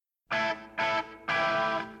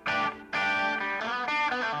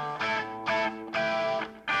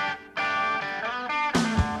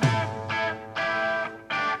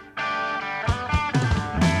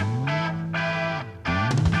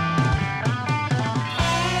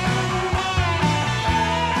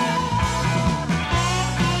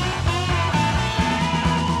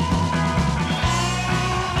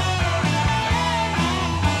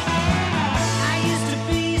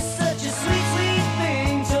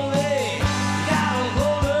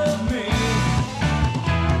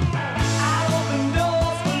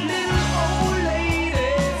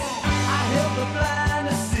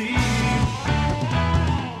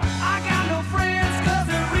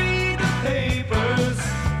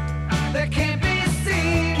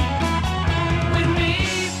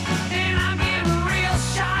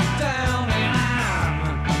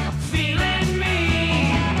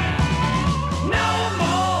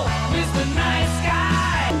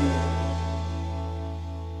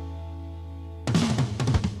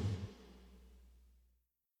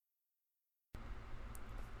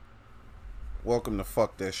Welcome to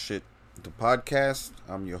Fuck That Shit, the podcast.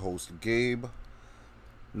 I'm your host, Gabe.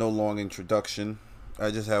 No long introduction. I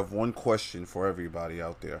just have one question for everybody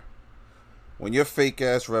out there. When your fake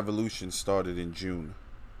ass revolution started in June,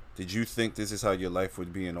 did you think this is how your life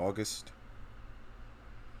would be in August?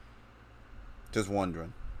 Just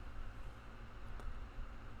wondering.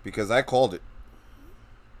 Because I called it.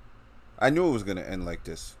 I knew it was going to end like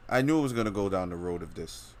this. I knew it was going to go down the road of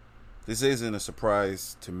this. This isn't a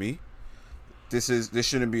surprise to me. This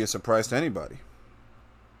shouldn't be a surprise to anybody.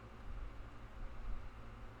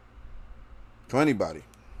 To anybody.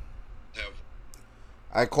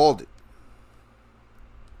 I called it.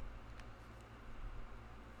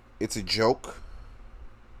 It's a joke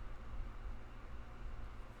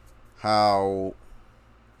how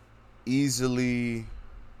easily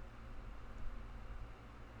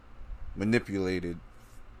manipulated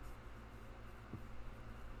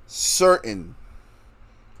certain,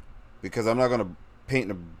 because I'm not going to paint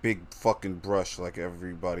in a big fucking brush like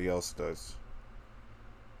everybody else does,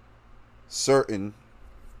 certain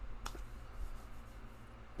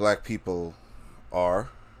black people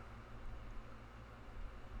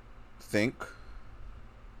think.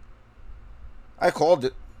 I called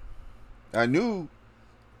it. I knew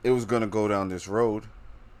it was going to go down this road.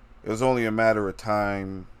 It was only a matter of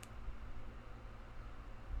time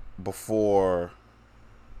before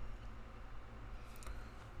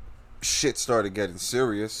shit started getting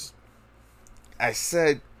serious. I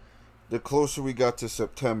said the closer we got to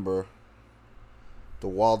September, the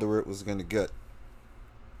wilder it was going to get.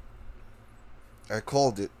 I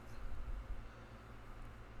called it.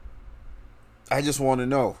 I just want to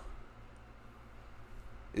know,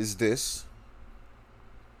 is this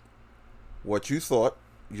what you thought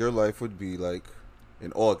your life would be like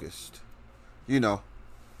in August? You know,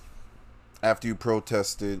 after you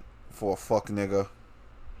protested for a fuck nigga.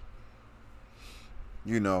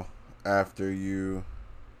 You know, after you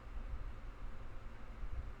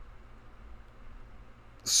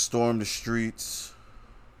stormed the streets.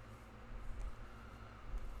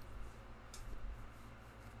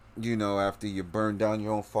 You know, after you burned down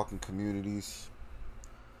your own fucking communities.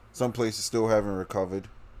 Some places still haven't recovered.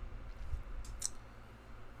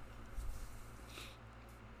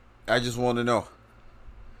 I just want to know.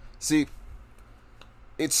 See,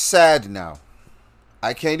 it's sad now.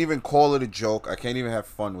 I can't even call it a joke. I can't even have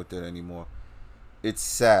fun with it anymore. It's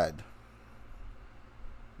sad.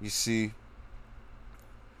 You see?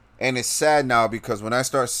 And it's sad now because when I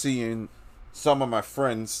start seeing some of my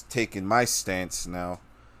friends taking my stance now,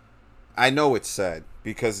 I know it's sad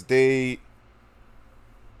because they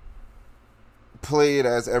play it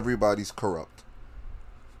as everybody's corrupt.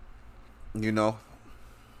 You know?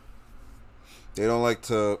 They don't like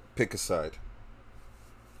to pick a side.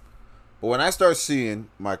 But when I start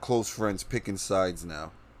seeing my close friends picking sides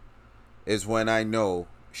now, is when I know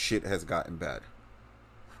shit has gotten bad.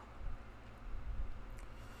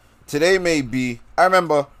 Today may be... I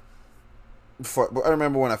remember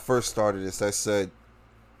when I first started this, I said,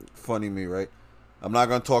 funny me, right? I'm not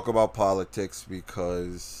going to talk about politics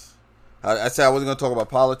because... I said I wasn't going to talk about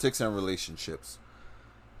politics and relationships.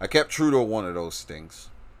 I kept true to one of those things.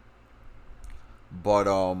 But,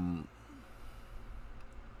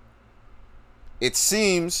 it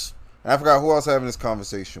seems, and I forgot who else I'm having this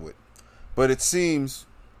conversation with, but it seems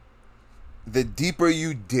the deeper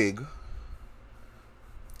you dig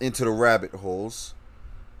into the rabbit holes,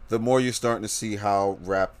 the more you're starting to see how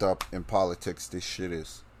wrapped up in politics this shit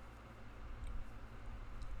is.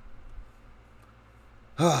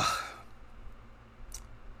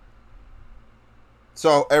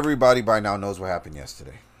 So everybody by now knows what happened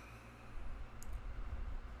yesterday.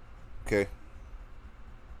 Okay?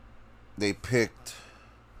 They picked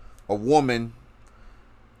a woman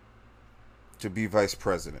to be vice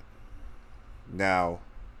president. Now,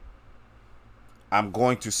 I'm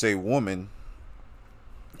going to say woman,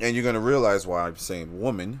 and you're going to realize why I'm saying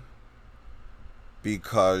woman,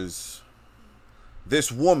 because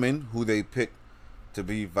this woman who they picked to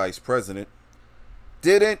be vice president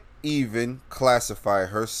didn't even classify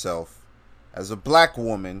herself as a black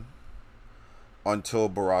woman until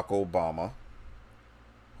Barack Obama,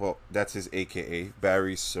 well, that's his AKA,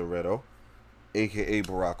 Barry Soetoro, AKA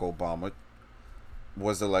Barack Obama,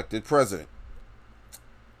 was elected president.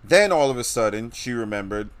 Then all of a sudden, she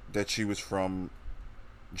remembered that she was from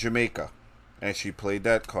Jamaica, and she played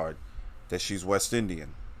that card, that she's West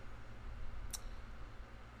Indian.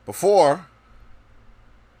 Before,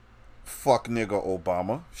 fuck nigga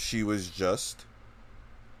Obama, she was just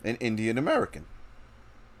an Indian American.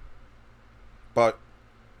 But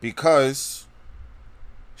because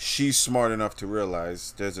she's smart enough to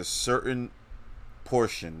realize there's a certain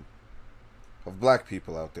portion of black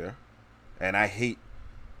people out there, and I hate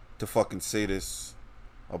to fucking say this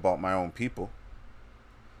about my own people,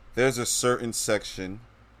 there's a certain section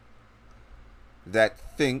that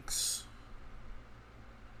thinks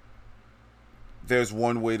there's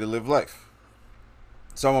one way to live life.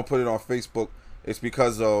 Someone put it on Facebook. It's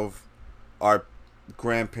because of our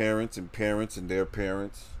grandparents and parents and their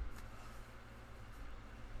parents,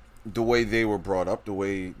 the way they were brought up, the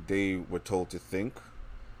way they were told to think.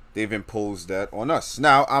 They've imposed that on us.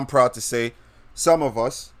 Now, I'm proud to say some of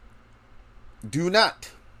us do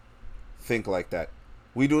not think like that.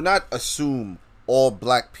 We do not assume all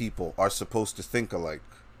black people are supposed to think alike.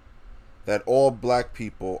 That all black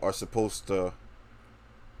people are supposed to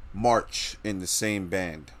march in the same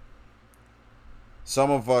band.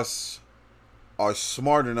 Some of us are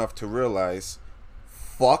smart enough to realize,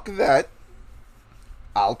 fuck that,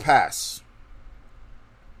 I'll pass.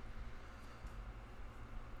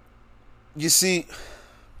 You see,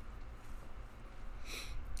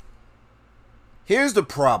 here's the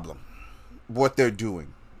problem, what they're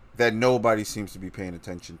doing, that nobody seems to be paying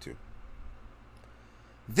attention to.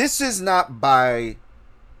 This is not by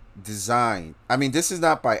design. I mean, this is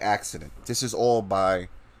not by accident. This is all by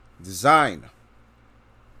design.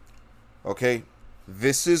 Okay?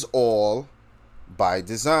 This is all by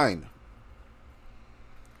design.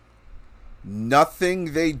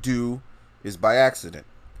 Nothing they do is by accident.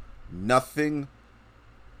 Nothing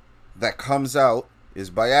that comes out is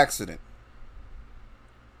by accident.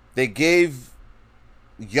 They gave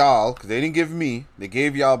y'all, because they didn't give me, they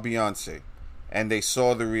gave y'all Beyonce, and they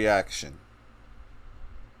saw the reaction.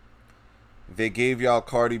 They gave y'all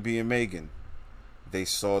Cardi B and Megan. They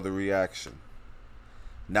saw the reaction.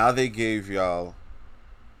 Now they gave y'all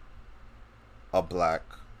a black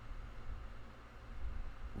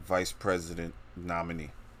vice president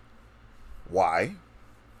nominee. Why?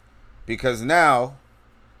 Because now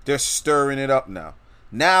they're stirring it up now.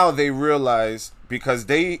 Now they realize, because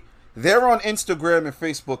they're on Instagram and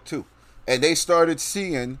Facebook too, and they started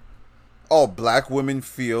seeing, oh, black women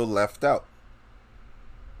feel left out.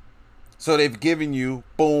 So they've given you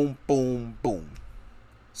boom, boom, boom.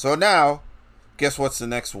 So now, guess what's the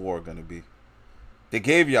next war going to be? They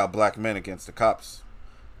gave y'all black men against the cops.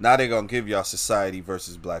 Now they're going to give y'all society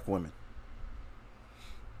versus black women.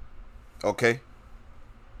 Okay?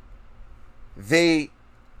 They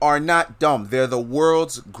are not dumb. They're the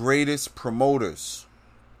world's greatest promoters.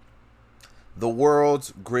 The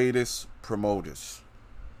world's greatest promoters.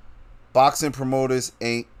 Boxing promoters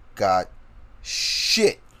ain't got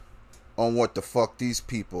shit on what the fuck these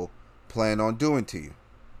people plan on doing to you.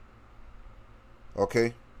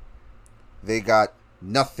 Okay? They got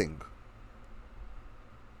nothing.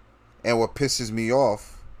 And what pisses me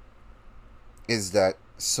off is that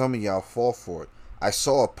some of y'all fall for it. I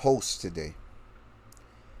saw a post today,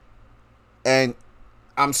 and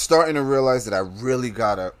I'm starting to realize that I really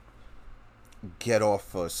gotta get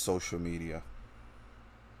off of social media.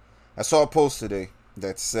 I saw a post today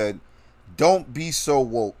that said, "Don't be so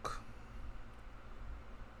woke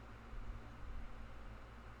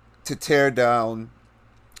to tear down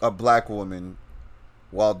a black woman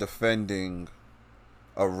while defending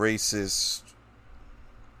a racist,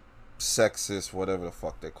 sexist, whatever the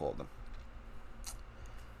fuck they call them."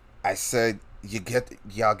 I said,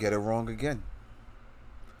 y'all get it wrong again.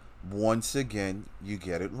 Once again, you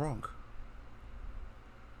get it wrong.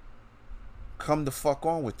 Come the fuck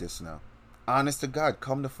on with this now. Honest to God,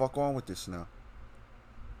 come the fuck on with this now.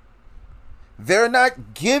 They're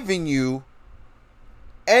not giving you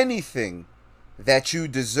anything that you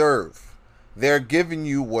deserve. They're giving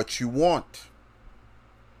you what you want.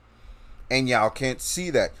 And y'all can't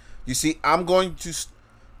see that. You see, I'm going to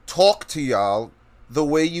talk to y'all the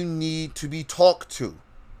way you need to be talked to.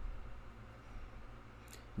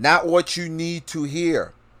 Not what you need to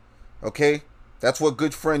hear. Okay? That's what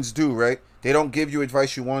good friends do, right? They don't give you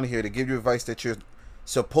advice you want to hear. They give you advice that you're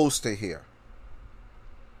supposed to hear.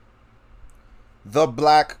 The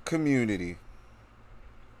black community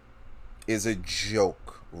is a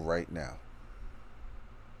joke right now.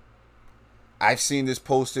 I've seen this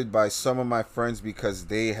posted by some of my friends because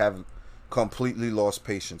they have completely lost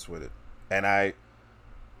patience with it. And I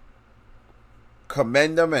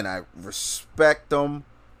commend them and I respect them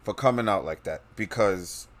for coming out like that,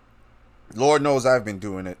 because Lord knows I've been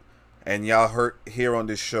doing it, and y'all heard here on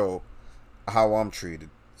this show how I'm treated.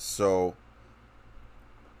 So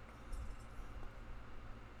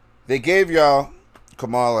they gave y'all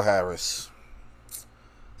Kamala Harris,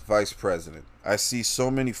 vice president. I see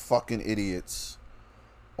so many fucking idiots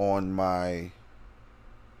on my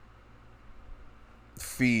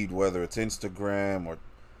feed, whether it's Instagram or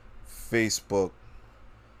Facebook,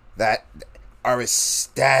 that are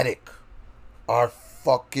ecstatic, are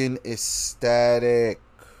fucking ecstatic.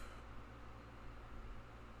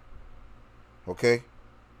 Okay?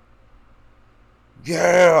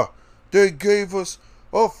 Yeah, they gave us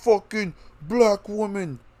a fucking black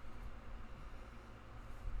woman.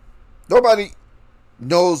 Nobody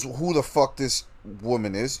knows who the fuck this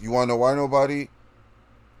woman is. You wanna know why nobody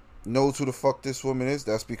knows who the fuck this woman is?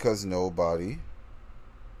 That's because nobody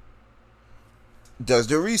does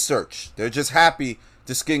their research. They're just happy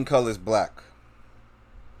the skin color is black.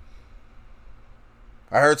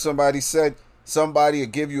 I heard somebody said somebody will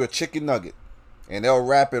give you a chicken nugget and they'll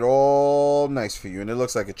wrap it all nice for you and it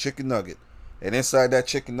looks like a chicken nugget. And inside that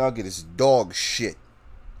chicken nugget is dog shit.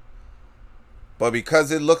 But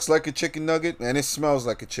because it looks like a chicken nugget and it smells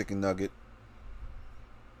like a chicken nugget,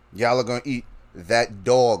 y'all are going to eat that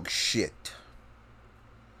dog shit.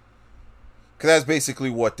 Because that's basically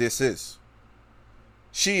what this is.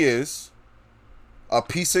 She is a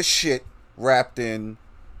piece of shit wrapped in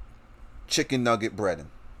chicken nugget breading.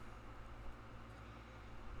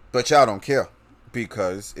 But y'all don't care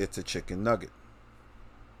because it's a chicken nugget.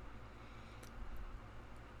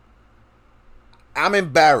 I'm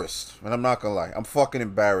embarrassed, and I'm not gonna lie. I'm fucking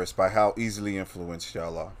embarrassed by how easily influenced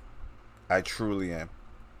y'all are. I truly am.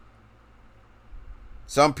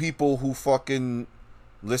 Some people who fucking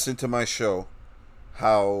listen to my show,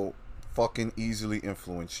 how fucking easily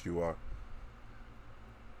influenced you are.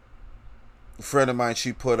 A friend of mine,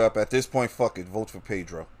 she put up, at this point, fuck it, vote for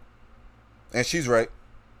Pedro. And she's right.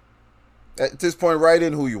 At this point, write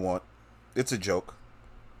in who you want. It's a joke.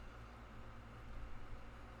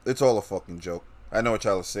 It's all a fucking joke. I know what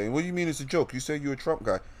y'all are saying. What do you mean it's a joke? You say you're a Trump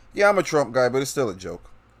guy. Yeah, I'm a Trump guy, but it's still a joke.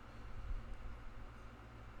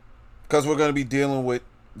 Because we're going to be dealing with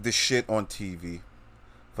this shit on TV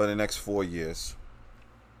for the next 4 years.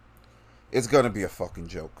 It's going to be a fucking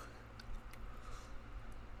joke.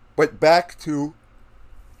 But back to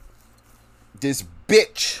this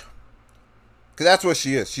bitch. Because that's what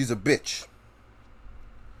she is. She's a bitch.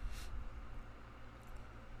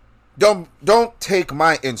 Don't take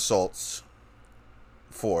my insults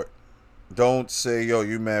for it. Don't say, yo,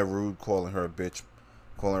 you mad rude calling her a bitch,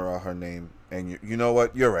 calling her out her name. And you know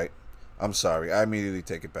what? You're right. I'm sorry. I immediately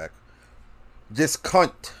take it back. This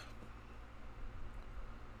cunt.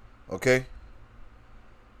 Okay?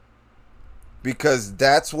 Because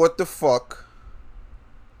that's what the fuck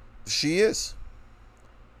she is.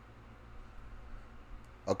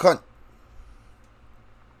 A cunt.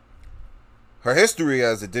 Her history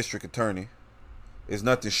as a district attorney is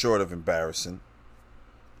nothing short of embarrassing.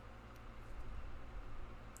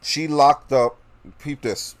 She locked up, peep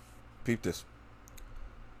this.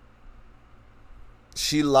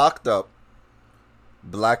 She locked up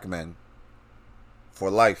black men for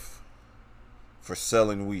life for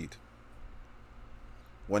selling weed.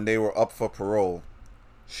 When they were up for parole,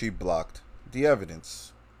 she blocked the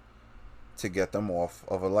evidence to get them off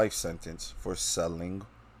of a life sentence for selling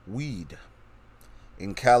weed.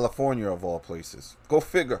 In California, of all places. Go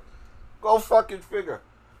figure. Go fucking figure.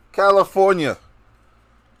 California.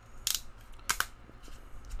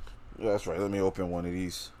 Yeah, that's right. Let me open one of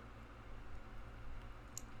these.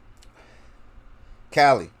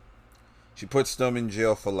 Cali. She puts them in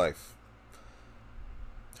jail for life.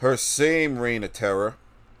 Her same reign of terror,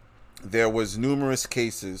 there was numerous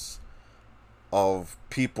cases of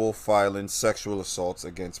people filing sexual assaults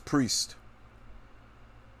against priests.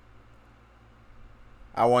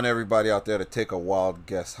 I want everybody out there to take a wild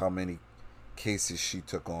guess how many cases she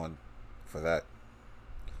took on for that.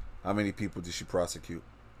 How many people did she prosecute?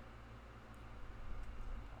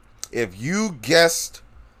 If you guessed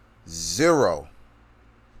 0,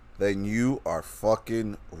 then you are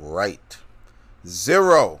fucking right.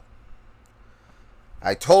 0.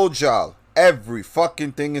 I told y'all, every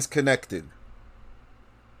fucking thing is connected.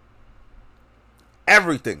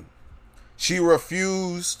 Everything. She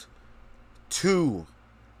refused to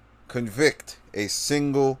convict a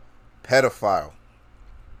single pedophile.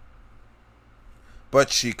 But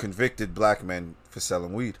she convicted black men for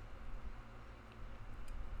selling weed.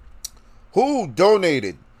 Who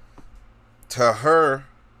donated to her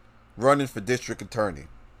running for district attorney?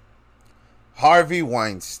 Harvey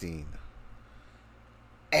Weinstein.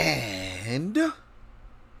 And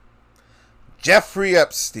Jeffrey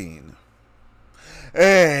Epstein.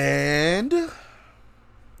 And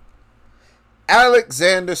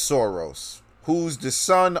Alexander Soros, who's the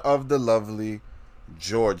son of the lovely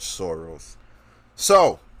George Soros.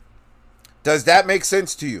 So, does that make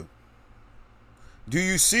sense to you? Do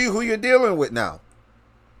you see who you're dealing with now?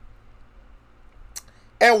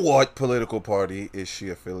 And what political party is she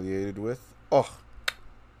affiliated with? Oh,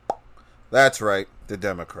 that's right, the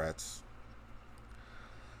Democrats.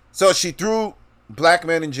 So she threw black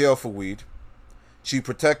men in jail for weed. She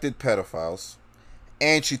protected pedophiles.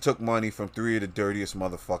 And she took money from 3 of the dirtiest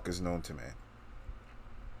motherfuckers known to man.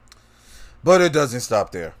 But it doesn't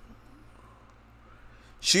stop there.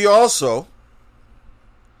 She also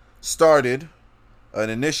started an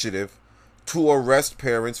initiative to arrest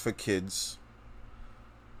parents for kids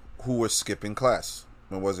who were skipping class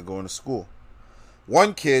and wasn't going to school.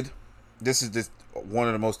 One kid, this is just one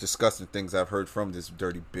of the most disgusting things I've heard from this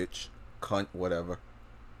dirty bitch, cunt, whatever.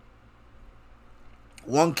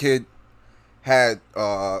 One kid had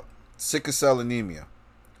sickle cell anemia.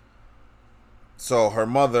 So her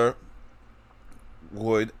mother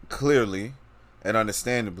would clearly and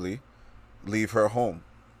understandably leave her home.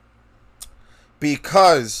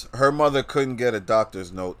 Because her mother couldn't get a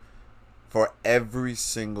doctor's note for every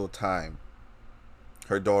single time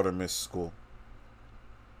her daughter missed school,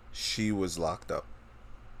 she was locked up.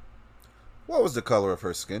 What was the color of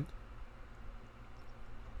her skin?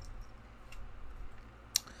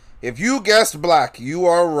 If you guessed black, you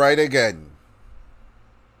are right again.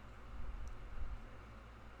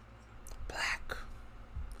 Black.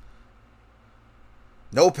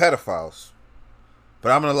 No pedophiles.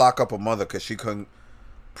 But I'm going to lock up a mother because she couldn't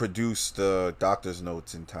produce the doctor's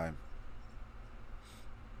notes in time.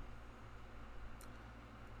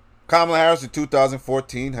 Kamala Harris in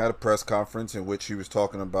 2014 had a press conference in which she was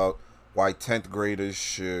talking about why 10th graders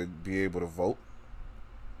should be able to vote.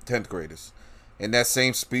 10th graders. In that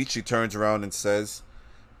same speech, she turns around and says,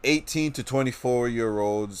 18 to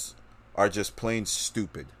 24-year-olds are just plain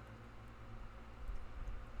stupid.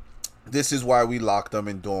 This is why we lock them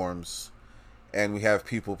in dorms and we have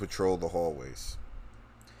people patrol the hallways.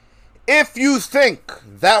 If you think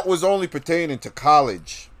that was only pertaining to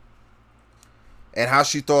college and how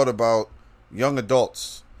she thought about young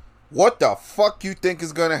adults, what the fuck you think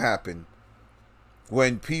is going to happen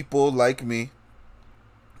when people like me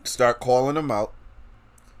start calling them out?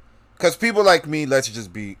 Because people like me, let's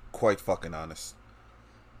just be quite fucking honest.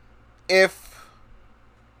 If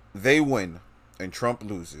they win and Trump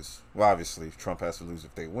loses, well, obviously Trump has to lose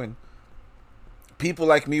if they win, people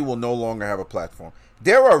like me will no longer have a platform.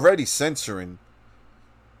 They're already censoring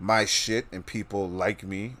my shit and people like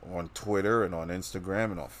me on Twitter and on Instagram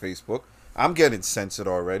and on Facebook. I'm getting censored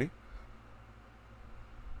already.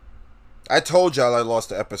 I told y'all I lost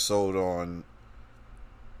the episode on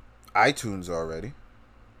iTunes already.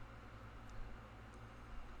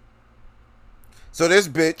 So this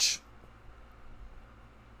bitch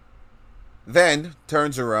then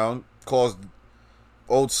turns around, calls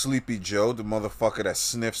old Sleepy Joe, the motherfucker that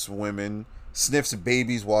sniffs women, sniffs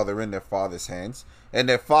babies while they're in their father's hands. And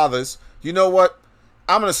their fathers, you know what?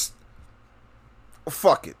 I'm going to...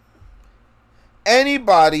 Fuck it.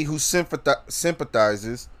 Anybody who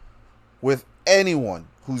sympathizes with anyone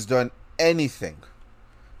who's done anything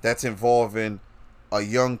that's involving a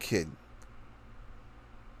young kid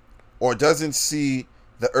or doesn't see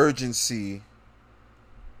the urgency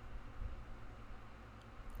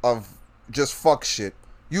of just fuck shit,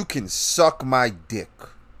 you can suck my dick.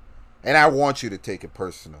 And I want you to take it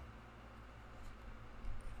personal.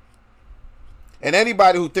 And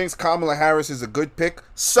anybody who thinks Kamala Harris is a good pick,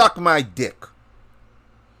 suck my dick.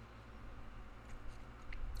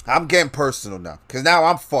 I'm getting personal now. Because now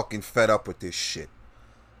I'm fucking fed up with this shit.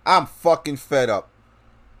 I'm fucking fed up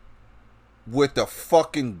with the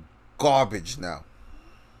fucking garbage now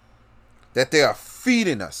that they are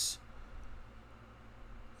feeding us.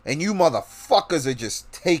 And you motherfuckers are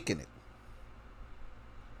just taking it.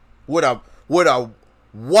 With a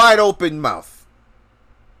wide open mouth.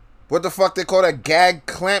 What the fuck they call that? Gag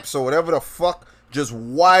clamps or whatever the fuck. Just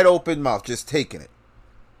wide open mouth. Just taking it.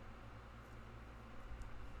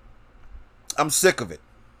 I'm sick of it.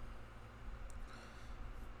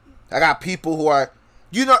 I got people who are...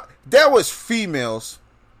 You know, there was females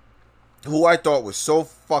who I thought was so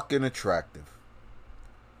fucking attractive.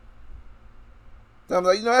 I'm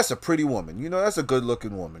like, you know, that's a pretty woman. You know, that's a good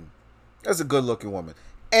looking woman. That's a good looking woman.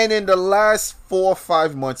 And in the last 4 or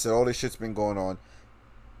 5 months that all this shit's been going on,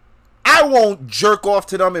 I won't jerk off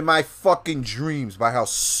to them in my fucking dreams by how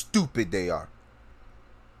stupid they are.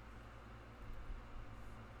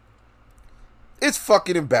 It's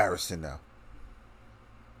fucking embarrassing now.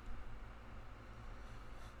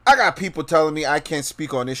 I got people telling me I can't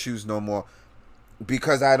speak on issues no more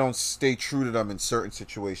because I don't stay true to them in certain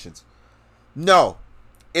situations. No.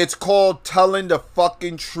 It's called telling the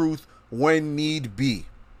fucking truth when need be.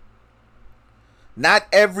 Not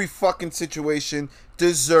every fucking situation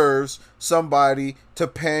deserves somebody to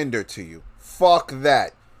pander to you. Fuck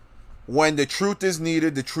that. When the truth is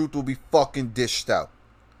needed, the truth will be fucking dished out.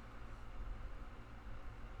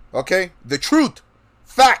 Okay? The truth.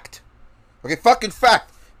 Fact. Okay, fucking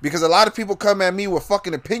fact. Because a lot of people come at me with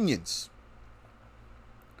fucking opinions.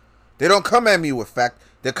 They don't come at me with fact.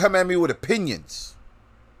 They come at me with opinions.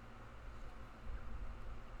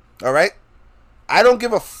 Alright? I don't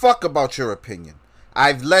give a fuck about your opinion.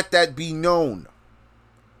 I've let that be known.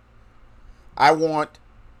 I want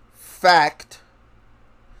fact.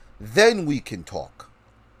 Then we can talk.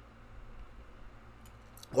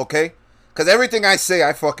 Okay? Because everything I say,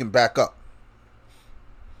 I fucking back up.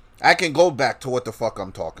 I can go back to what the fuck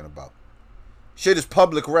I'm talking about. Shit is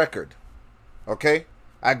public record. Okay?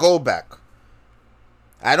 I go back.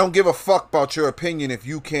 I don't give a fuck about your opinion if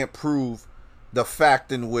you can't prove the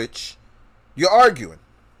fact in which you're arguing.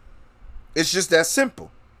 It's just that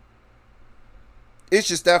simple. It's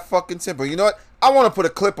just that fucking simple. You know what? I want to put a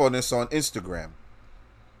clip on this on Instagram.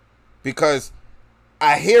 Because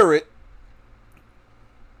I hear it,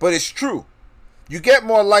 but it's true. You get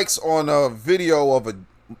more likes on a video of a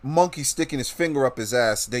monkey sticking his finger up his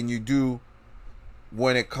ass than you do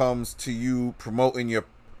when it comes to you promoting your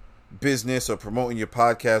business or promoting your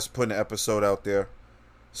podcast, putting an episode out there.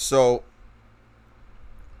 So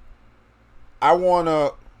I want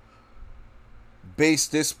to base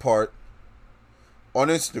this part on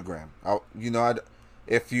Instagram.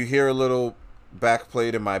 If you hear a little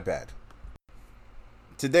backplay, then my bad.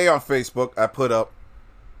 Today on Facebook, I put up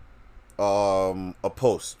a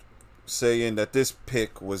post saying that this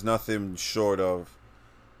pick was nothing short of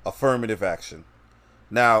affirmative action.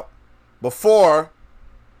 Now, before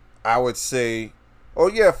I would say, oh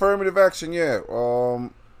yeah, affirmative action, yeah,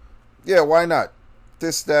 yeah, why not?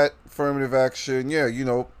 This, that, affirmative action, yeah, you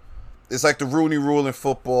know, it's like the Rooney Rule in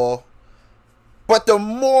football. But the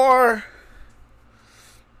more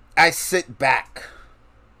I sit back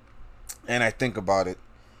and I think about it,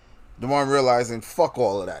 the more I'm realizing, fuck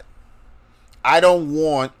all of that. I don't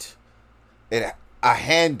want a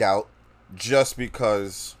handout just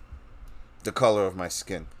because the color of my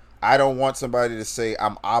skin. I don't want somebody to say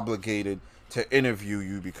I'm obligated to interview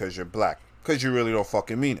you because you're black. Because you really don't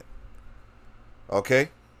fucking mean it. Okay?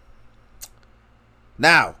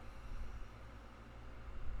 Now,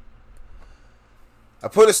 I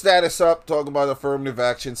put a status up talking about affirmative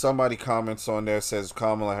action. Somebody comments on there, says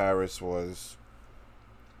Kamala Harris was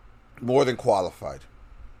more than qualified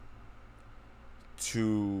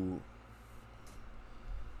to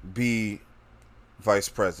be vice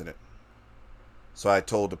president. So I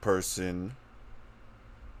told the person,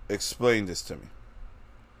 explain this to me.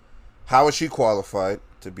 How is she qualified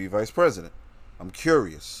to be vice president? I'm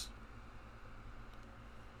curious.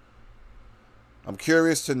 I'm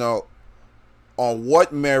curious to know, on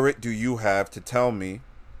what merit do you have to tell me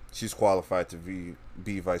she's qualified to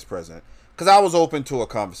be vice president? Because I was open to a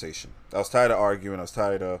conversation. I was tired of arguing. I was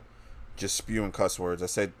tired of just spewing cuss words. I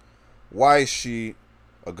said, why is she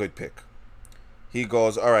a good pick? He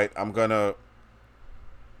goes, all right, I'm going to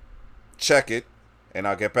check it and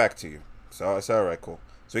I'll get back to you. So I said, all right, cool.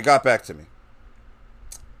 So he got back to me.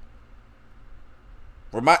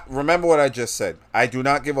 Remember what I just said. I do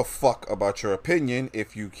not give a fuck about your opinion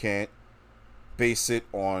if you can't base it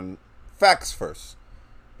on facts first.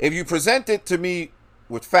 If you present it to me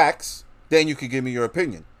with facts, then you can give me your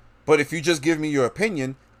opinion. But if you just give me your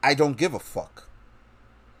opinion, I don't give a fuck.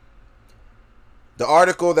 The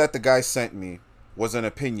article that the guy sent me was an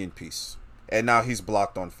opinion piece. And now he's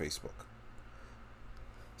blocked on Facebook.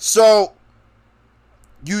 So,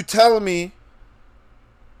 you tell me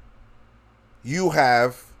you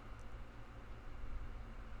have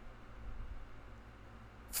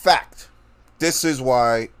fact. This is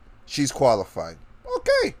why she's qualified.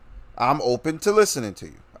 Okay. I'm open to listening to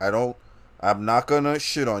you. I'm not gonna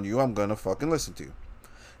shit on you. I'm gonna fucking listen to you.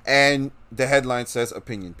 And the headline says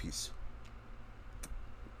opinion piece.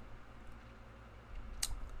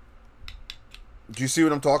 Do you see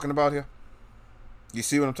what I'm talking about here? You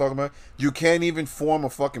see what I'm talking about? You can't even form a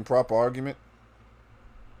fucking proper argument.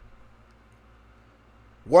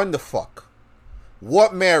 What the fuck?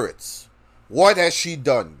 What merits? What has she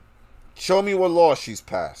done? Show me what law she's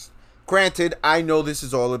passed. Granted, I know this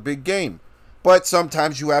is all a big game. But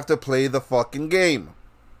sometimes you have to play the fucking game.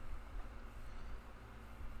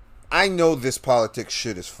 I know this politics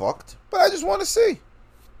shit is fucked. But I just want to see.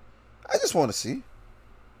 I just want to see.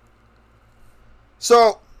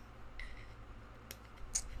 So,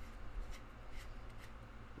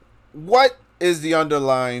 what is the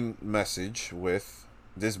underlying message with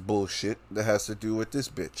this bullshit that has to do with this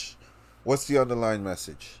bitch? What's the underlying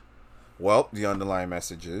message? Well, the underlying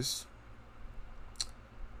message is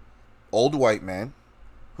old white man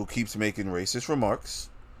who keeps making racist remarks,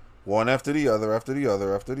 one after the other, after the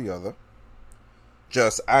other, after the other.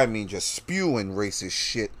 Just spewing racist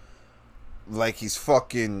shit like he's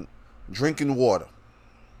fucking drinking water.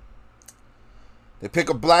 They pick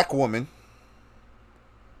a black woman,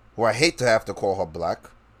 who I hate to have to call her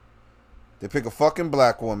black. They pick a fucking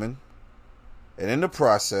black woman, and in the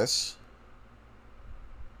process,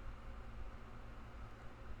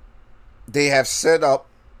 they have set up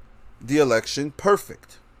the election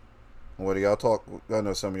perfect. And what do y'all talk? I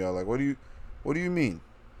know some of y'all are like, what do you mean?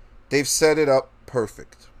 They've set it up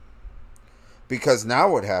perfect. Because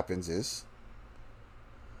now what happens is,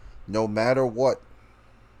 no matter what,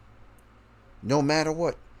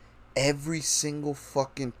 every single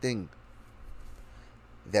fucking thing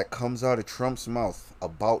that comes out of Trump's mouth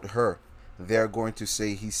about her, they're going to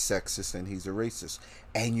say he's sexist and he's a racist.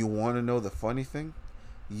 And you want to know the funny thing?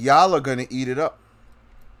 Y'all are going to eat it up.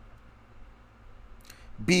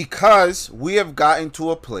 Because we have gotten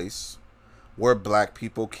to a place where black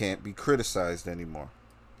people can't be criticized anymore.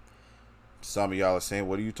 Some of y'all are saying,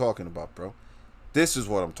 what are you talking about, bro? This is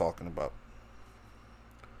what I'm talking about.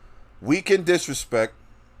 We can disrespect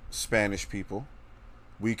Spanish people.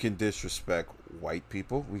 We can disrespect white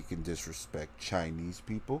people. We can disrespect Chinese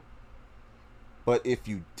people. But if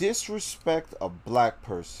you disrespect a black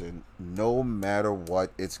person, no matter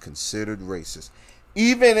what, it's considered racist.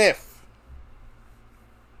 Even if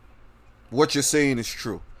what you're saying is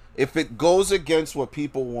true. If it goes against what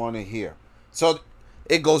people want to hear. So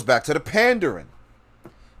it goes back to the pandering.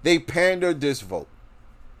 They pandered this vote.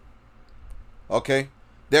 Okay?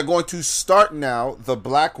 They're going to start now the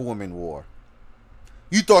black woman war.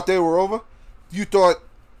 You thought they were over? You thought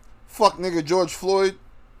fuck nigga George Floyd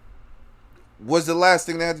was the last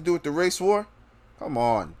thing they had to do with the race war? Come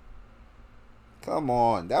on.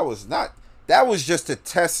 That was just to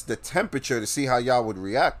test the temperature to see how y'all would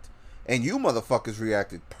react. And you motherfuckers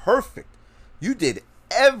reacted perfect. You did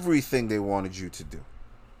everything they wanted you to do.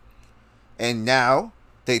 And now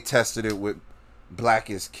they tested it with Black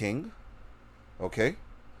is King. Okay?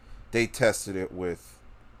 They tested it with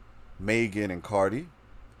Megan and Cardi.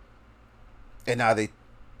 And now they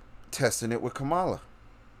testing it with Kamala.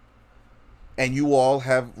 And you all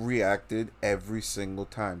have reacted every single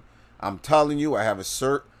time. I'm telling you, I have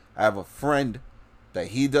a friend that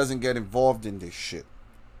he doesn't get involved in this shit.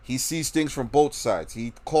 He sees things from both sides.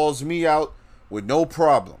 He calls me out with no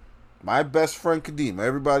problem. My best friend Kadeem,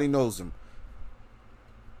 everybody knows him.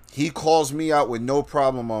 He calls me out with no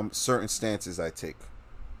problem on certain stances I take.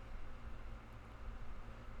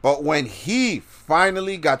 But when he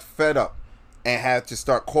finally got fed up and had to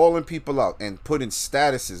start calling people out and putting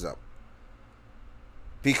statuses up,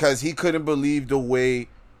 because he couldn't believe the way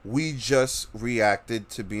we just reacted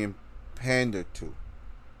to being pandered to.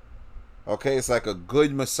 Okay, it's like a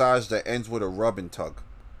good massage that ends with a rub and tug.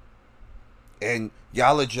 And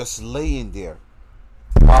y'all are just laying there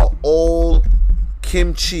while old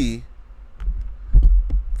Kim Chi,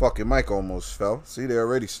 fucking mic almost fell. See, they're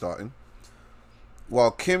already starting.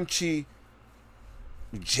 While Kim Chi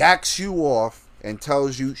jacks you off and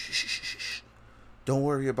tells you, shh, shh, shh, shh, don't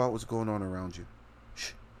worry about what's going on around you.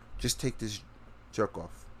 Shh, just take this jerk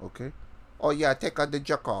off, okay? Oh yeah, take out the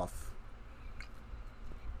jerk off.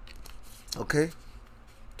 Okay?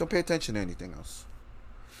 Don't pay attention to anything else.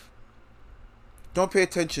 Don't pay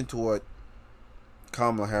attention to what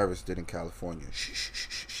Kamala Harris did in California. Shh, shh, shh,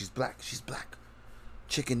 shh. She's black. She's black.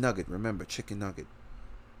 Chicken nugget. Remember, chicken nugget.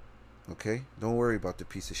 Okay? Don't worry about the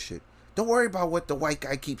piece of shit. Don't worry about what the white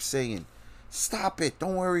guy keeps saying. Stop it.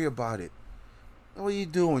 Don't worry about it. What are you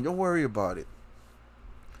doing? Don't worry about it.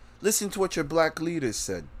 Listen to what your black leaders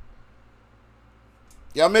said.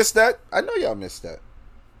 Y'all missed that? I know y'all missed that.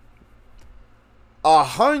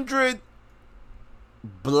 100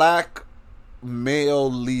 black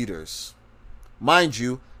male leaders. Mind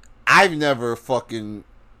you, I've never fucking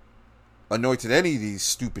anointed any of these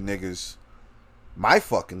stupid niggas my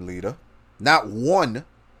fucking leader. Not one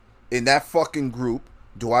in that fucking group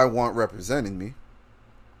do I want representing me.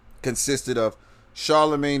 Consisted of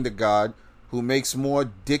Charlemagne the God, who makes more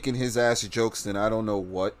dick in his ass jokes than I don't know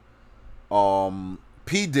what.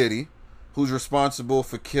 P. Diddy, who's responsible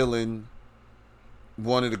for killing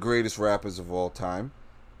one of the greatest rappers of all time.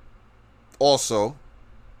 Also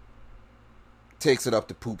takes it up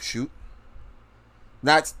to poop shoot.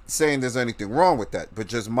 Not saying there's anything wrong with that, but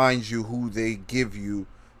just mind you who they give you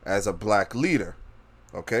as a black leader.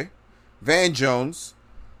 Okay? Van Jones,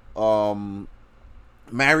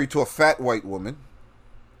 married to a fat white woman.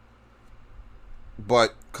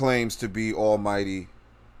 but claims to be almighty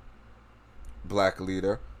black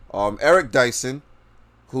leader. Eric Dyson,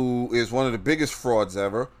 who is one of the biggest frauds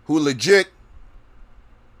ever, who legit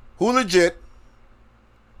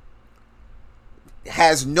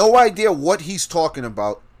has no idea what he's talking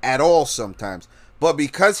about at all sometimes. But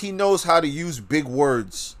because he knows how to use big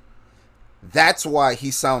words, that's why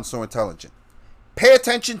he sounds so intelligent. Pay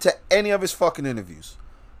attention to any of his fucking interviews.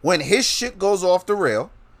 When his shit goes off the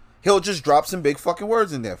rail, he'll just drop some big fucking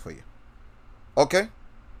words in there for you. Okay?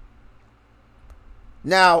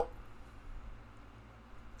 Now,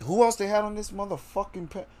 who else they had on this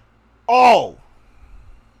motherfucking Oh!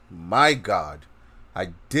 My God. I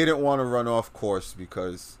didn't want to run off course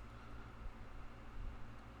because,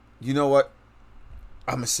 you know what?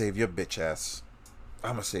 I'm going to save your bitch ass.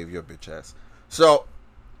 So,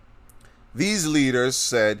 these leaders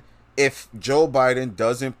said if Joe Biden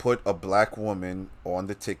doesn't put a black woman on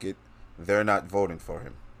the ticket, they're not voting for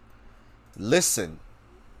him. Listen.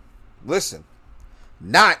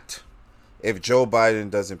 Not if Joe Biden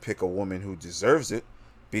doesn't pick a woman who deserves it,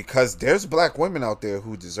 because there's black women out there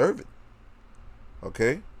who deserve it.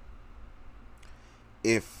 Okay?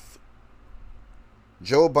 If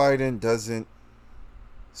Joe Biden doesn't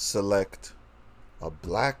select a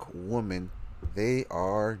black woman, they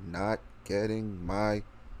are not getting my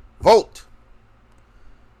vote.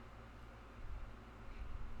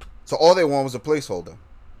 So all they want was a placeholder.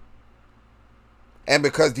 And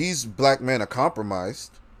because these black men are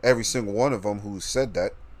compromised, every single one of them who said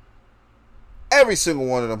that,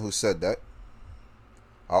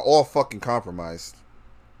 are all fucking compromised.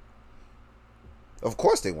 Of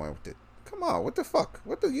course they went with it. Come on, what the fuck?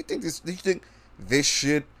 What do you think this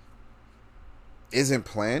shit isn't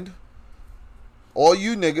planned? All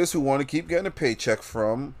you niggas who want to keep getting a paycheck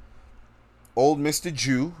from old Mr.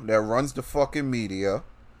 Jew that runs the fucking media,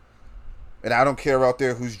 and I don't care out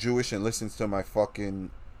there who's Jewish and listens to my fucking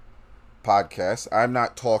podcast. I'm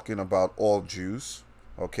not talking about all Jews,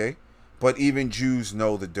 okay? But even Jews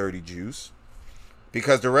know the dirty Jews,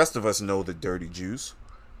 because the rest of us know the dirty Jews.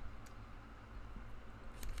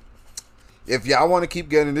 If y'all want to keep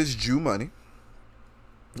getting this Jew money,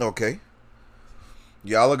 okay,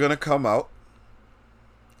 y'all are going to come out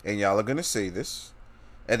and y'all are going to say this,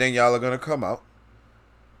 and then y'all are going to come out,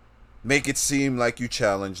 make it seem like you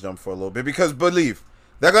challenged them for a little bit, because believe,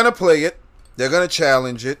 they're going to play it, they're going to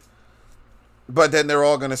challenge it, but then they're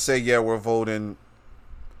all going to say, yeah, we're voting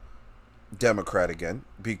Democrat again,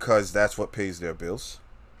 because that's what pays their bills.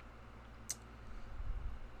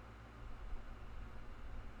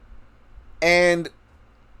 And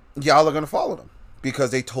y'all are going to follow them because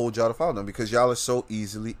they told y'all to follow them, because y'all are so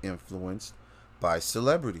easily influenced by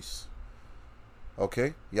celebrities.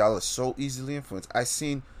 Okay? Y'all are so easily influenced. I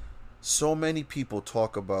seen so many people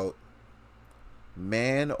talk about,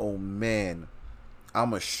 man, oh man,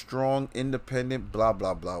 I'm a strong, independent, blah,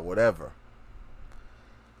 blah, blah, whatever.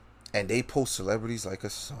 And they post celebrities like a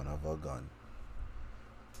son of a gun.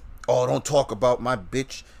 Oh, don't talk about my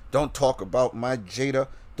bitch. Don't talk about my Jada.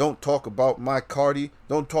 Don't talk about my Cardi.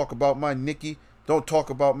 Don't talk about my Nicki. Don't talk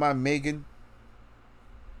about my Megan.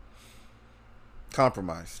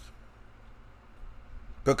 Compromised.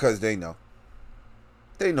 Because they know.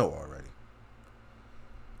 They know already.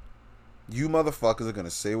 You motherfuckers are going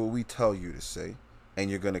to say what we tell you to say. And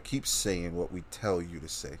you're going to keep saying what we tell you to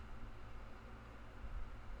say.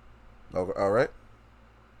 Alright?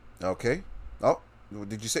 Okay. Oh,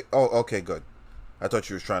 did you say? Oh, okay, good. I thought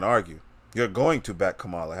you was trying to argue. You're going to back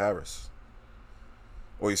Kamala Harris.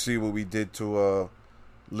 Or you see what we did to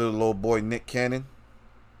little old boy Nick Cannon?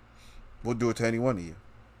 We'll do it to any one of you.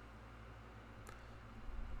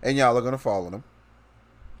 And y'all are going to follow them.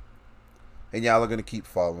 And y'all are going to keep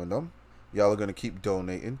following them. Y'all are going to keep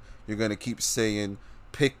donating. You're going to keep saying,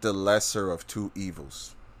 pick the lesser of two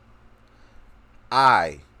evils.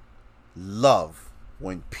 I love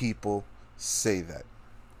when people say that.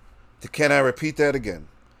 Can I repeat that again?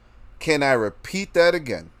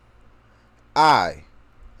 I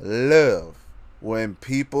love when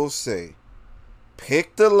people say,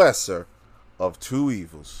 pick the lesser of two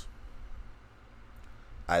evils.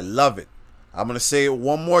 I love it. I'm going to say it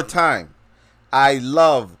one more time. I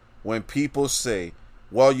love when people say,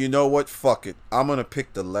 well, you know what? Fuck it. I'm going to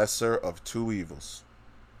pick the lesser of two evils.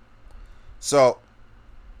 So,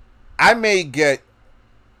 I may get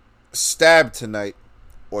stabbed tonight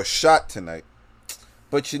or shot tonight.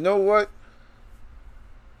 But you know what?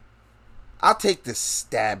 I'll take the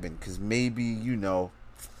stabbing, because maybe, you know,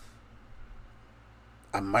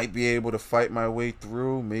 I might be able to fight my way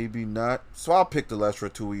through, maybe not. So I'll pick the lesser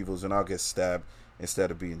of two evils and I'll get stabbed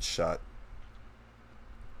instead of being shot.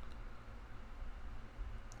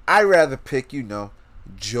 I rather pick,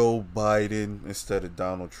 Joe Biden instead of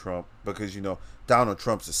Donald Trump because Donald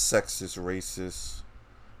Trump's a sexist, racist.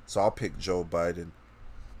 So I'll pick Joe Biden.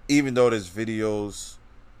 Even though there's videos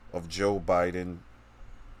of Joe Biden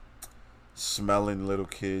smelling little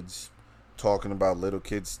kids, talking about little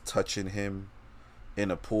kids touching him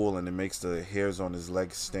in a pool and it makes the hairs on his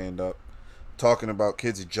legs stand up, talking about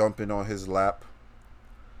kids jumping on his lap,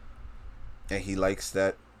 and he likes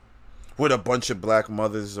that, with a bunch of black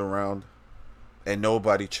mothers around and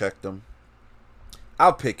nobody checked him.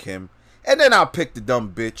 I'll pick him. And then I'll pick the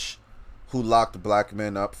dumb bitch who locked black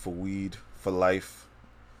men up for weed for life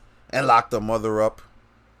and locked the mother up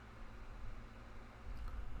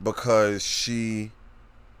because she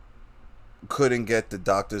couldn't get the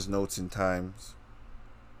doctor's notes in times.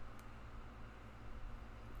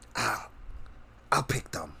 I'll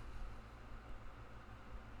pick them.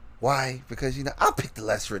 Why? Because, I'll pick the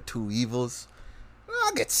lesser of two evils.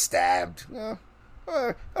 I'll get stabbed. I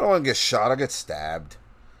don't want to get shot. I'll get stabbed.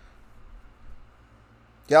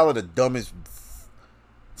 Y'all are the dumbest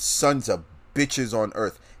sons of bitches on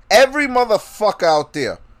earth. Every motherfucker out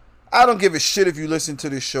there. I don't give a shit if you listen to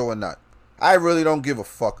this show or not. I really don't give a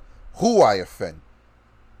fuck who I offend.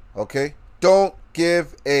 Okay? Don't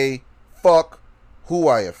give a fuck who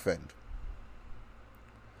I offend.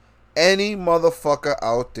 Any motherfucker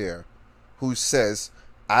out there who says,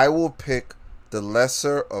 I will pick the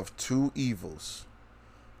lesser of two evils,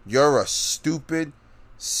 you're a stupid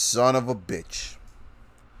son of a bitch.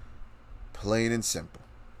 Plain and simple.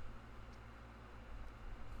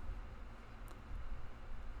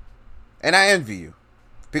 And I envy you.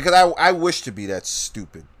 Because I wish to be that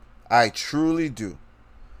stupid. I truly do.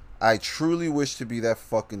 I truly wish to be that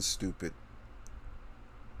fucking stupid.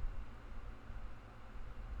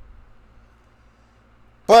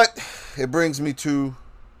 But it brings me to...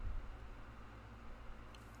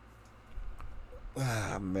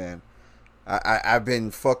 man. I've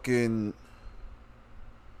been fucking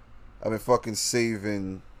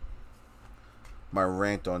saving my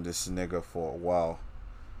rant on this nigga for a while.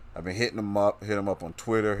 I've been hitting him up on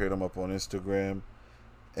Twitter, hit him up on Instagram,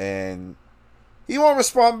 and he won't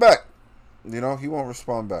respond back. He won't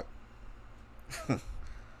respond back.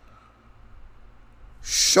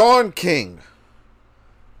 Sean King,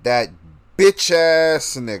 that bitch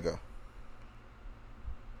ass nigga.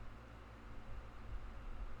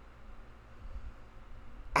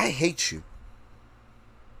 I hate you.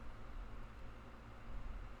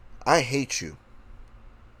 I hate you.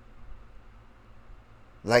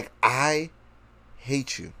 Like, I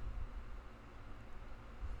hate you.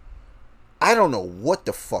 I don't know what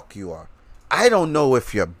the fuck you are. I don't know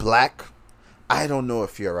if you're black. I don't know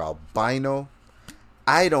if you're albino.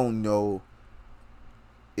 I don't know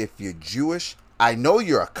if you're Jewish. I know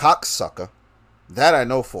you're a cocksucker. That I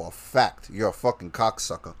know for a fact. You're a fucking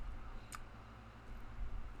cocksucker.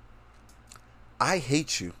 I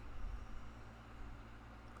hate you.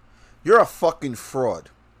 You're a fucking fraud.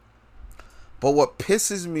 But what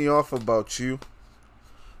pisses me off about you,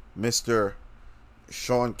 Mr.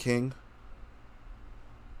 Sean King,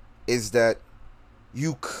 is that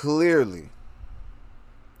you clearly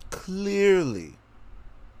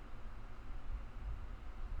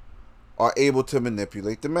are able to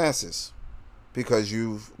manipulate the masses. Because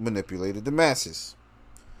you've manipulated the masses.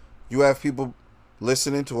 You have people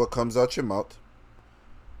listening to what comes out your mouth.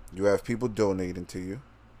 You have people donating to you.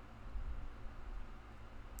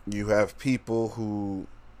 You have people who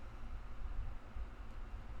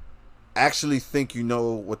actually think you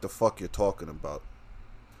know what the fuck you're talking about.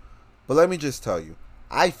 But let me just tell you,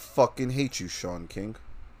 I fucking hate you, Sean King.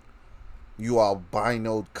 You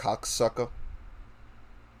albino cocksucker.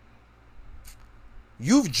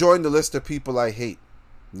 You've joined the list of people I hate.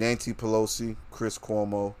 Nancy Pelosi, Chris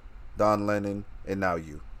Cuomo, Don Lemon, and now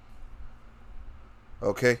you.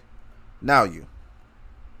 Okay? Now you.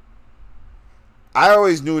 I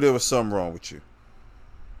always knew there was something wrong with you.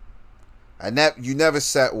 And that you never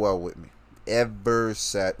sat well with me. Ever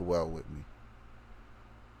sat well with me.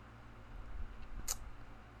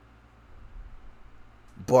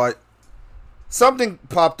 But something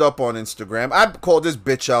popped up on Instagram. I called this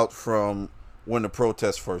bitch out from when the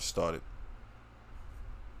protest first started.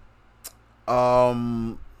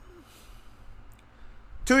 2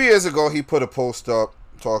 years ago, he put a post up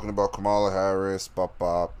talking about Kamala Harris,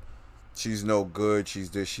 bop. She's no good. She's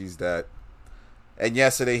this, she's that. And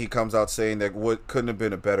yesterday he comes out saying that what couldn't have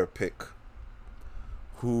been a better pick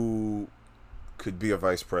who could be a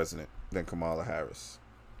vice president than Kamala Harris.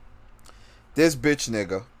 This bitch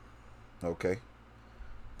nigga, okay?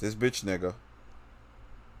 This bitch nigga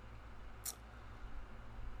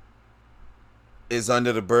is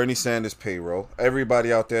under the Bernie Sanders payroll.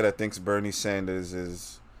 Everybody out there that thinks Bernie Sanders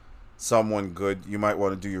is someone good, you might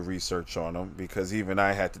want to do your research on him, because even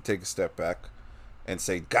I had to take a step back and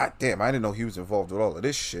say, God damn, I didn't know he was involved with all of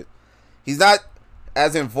this shit. He's not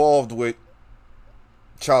as involved with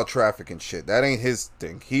child trafficking shit. That ain't his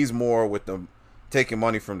thing. He's more with the taking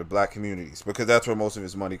money from the black communities, because that's where most of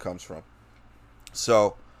his money comes from.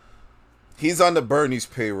 So he's under Bernie's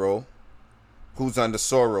payroll, who's under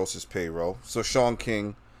Soros's payroll. So Shaun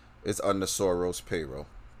King is under Soros' payroll,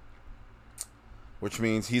 which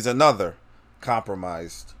means he's another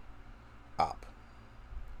compromised op.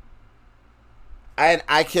 And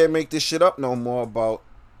I can't make this shit up no more about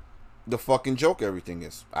the fucking joke everything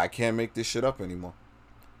is. I can't make this shit up anymore.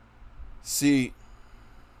 See,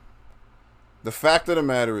 the fact of the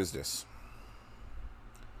matter is this.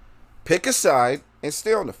 Pick a side and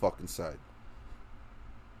stay on the fucking side.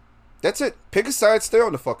 That's it. Pick a side, stay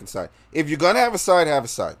on the fucking side. If you're going to have a side, have a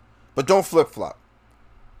side. But don't flip-flop.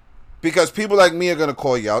 Because people like me are going to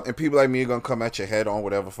call you out, and people like me are going to come at your head on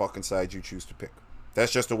whatever fucking side you choose to pick.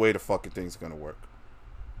 That's just the way the fucking thing's going to work.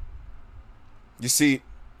 You see,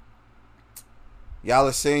 y'all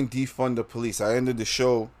are saying defund the police. I ended the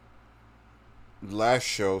show, last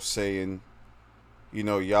show, saying, you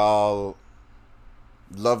know, y'all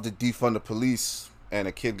love to defund the police, and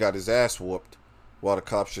a kid got his ass whooped while the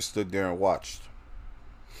cops just stood there and watched.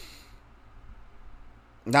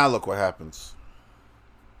 Now look what happens.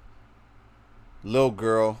 Little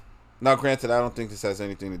girl. Now granted, I don't think this has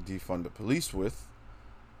anything to defund the police with,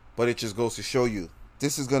 but it just goes to show you,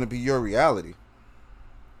 this is going to be your reality.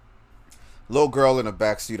 Little girl in the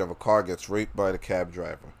backseat of a car gets raped by the cab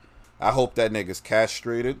driver. I hope that nigga's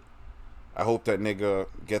castrated. I hope that nigga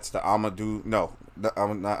gets the Amadou. No, not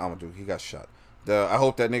Amadou. He got shot. I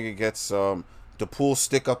hope that nigga gets the pool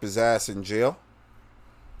stick up his ass in jail.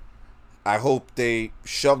 I hope they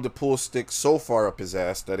shove the pool stick so far up his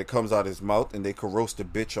ass that it comes out his mouth and they could roast a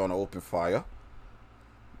bitch on an open fire.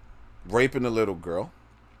 Raping a little girl.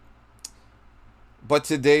 But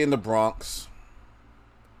today in the Bronx,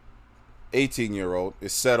 18-year-old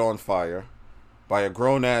is set on fire by a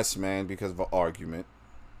grown-ass man because of an argument.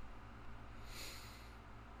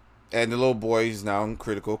 And the little boy is now in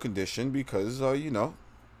critical condition because,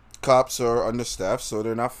 cops are understaffed, so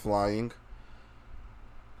they're not flying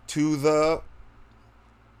to the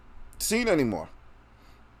scene anymore.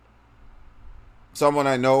 Someone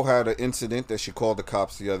I know had an incident that she called the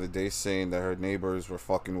cops the other day saying that her neighbors were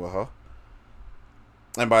fucking with her.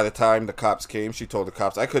 And by the time the cops came, she told the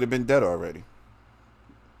cops, I could have been dead already.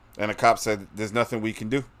 And the cops said, there's nothing we can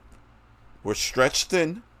do. We're stretched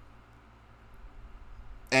thin.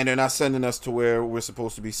 And they're not sending us to where we're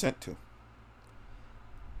supposed to be sent to.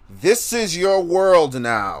 This is your world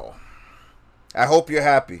now. I hope you're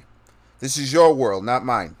happy. This is your world, not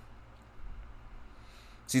mine.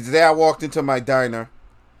 See, today I walked into my diner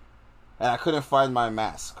and I couldn't find my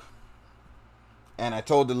mask. And I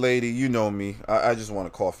told the lady, you know me, I just want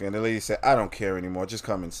a coffee. And the lady said, I don't care anymore. Just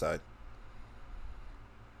come inside.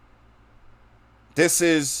 This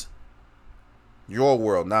is your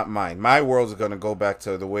world, not mine. My world is going to go back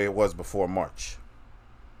to the way it was before March.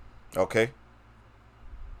 Okay?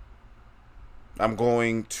 I'm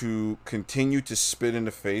going to continue to spit in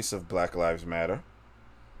the face of Black Lives Matter.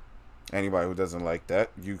 Anybody who doesn't like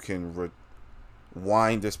that, you can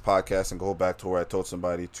rewind this podcast and go back to where I told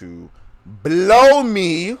somebody to blow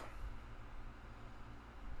me.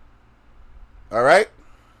 All right?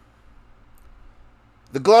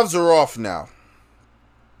 The gloves are off now.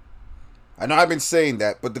 I know I've been saying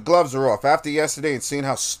that, but the gloves are off. After yesterday and seeing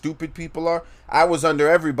how stupid people are, I was under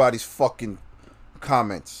everybody's fucking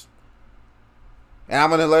comments. And I'm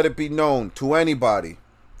going to let it be known to anybody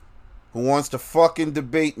who wants to fucking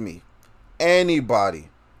debate me. Anybody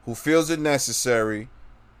who feels it necessary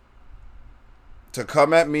to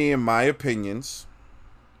come at me in my opinions,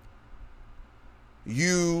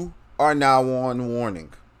 you are now on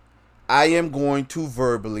warning. I am going to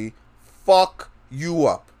verbally fuck you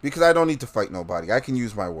up. Because I don't need to fight nobody. I can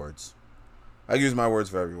use my words. I use my words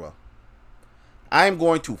very well. I'm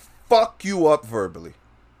going to fuck you up verbally.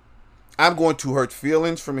 I'm going to hurt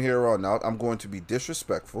feelings from here on out. I'm going to be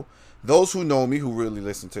disrespectful. Those who know me, who really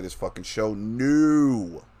listen to this fucking show,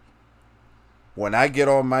 knew when I get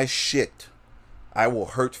on my shit, I will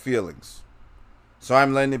hurt feelings. So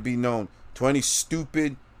I'm letting it be known to any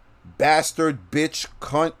stupid, bastard, bitch,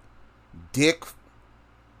 cunt, dick,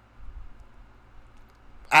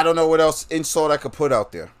 I don't know what else insult I could put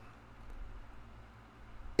out there.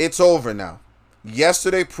 It's over now.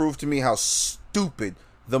 Yesterday proved to me how stupid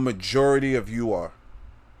the majority of you are.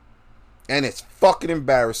 And it's fucking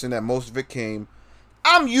embarrassing that most of it came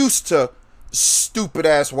I'm used to stupid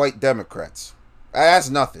ass white Democrats. That's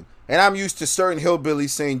nothing. And I'm used to certain hillbillies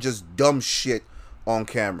saying just dumb shit on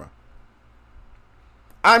camera.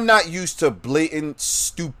 I'm not used to blatant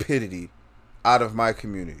stupidity out of my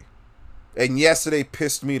community. And yesterday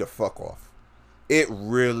pissed me the fuck off. It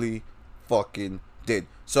really fucking did.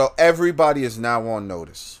 So everybody is now on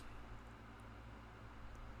notice.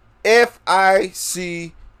 If I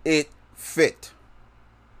see it fit,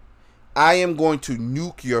 I am going to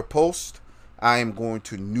nuke your post. I am going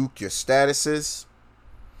to nuke your statuses.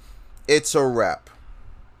 It's a wrap.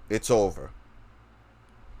 It's over.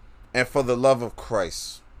 And for the love of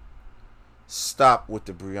Christ, stop with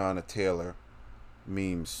the Breonna Taylor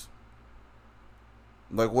memes.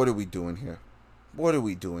 Like, what are we doing here? What are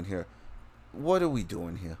we doing here? What are we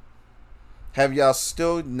doing here? Have y'all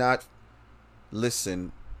still not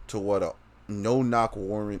listened to what a no-knock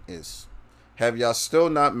warrant is? Have y'all still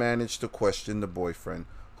not managed to question the boyfriend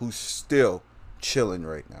who's still chilling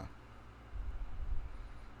right now?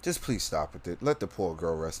 Just please stop with it. Let the poor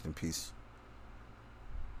girl rest in peace.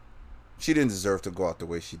 She didn't deserve to go out the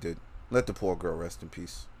way she did. Let the poor girl rest in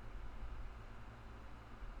peace.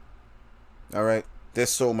 Alright?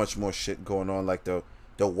 There's so much more shit going on. Like the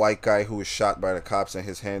white guy who was shot by the cops and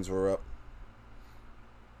his hands were up.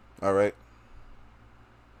 Alright?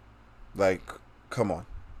 Like, come on.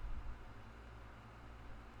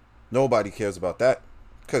 Nobody cares about that.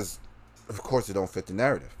 Because, of course, it don't fit the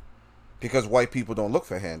narrative. Because white people don't look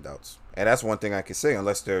for handouts. And that's one thing I can say.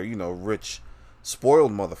 Unless they're, rich,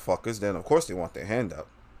 spoiled motherfuckers, then of course they want their handout.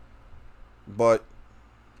 But,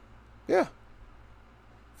 yeah.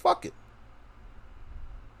 Fuck it.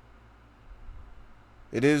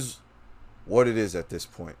 It is what it is at this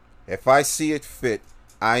point. If I see it fit,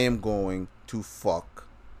 I am going to fuck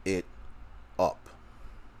it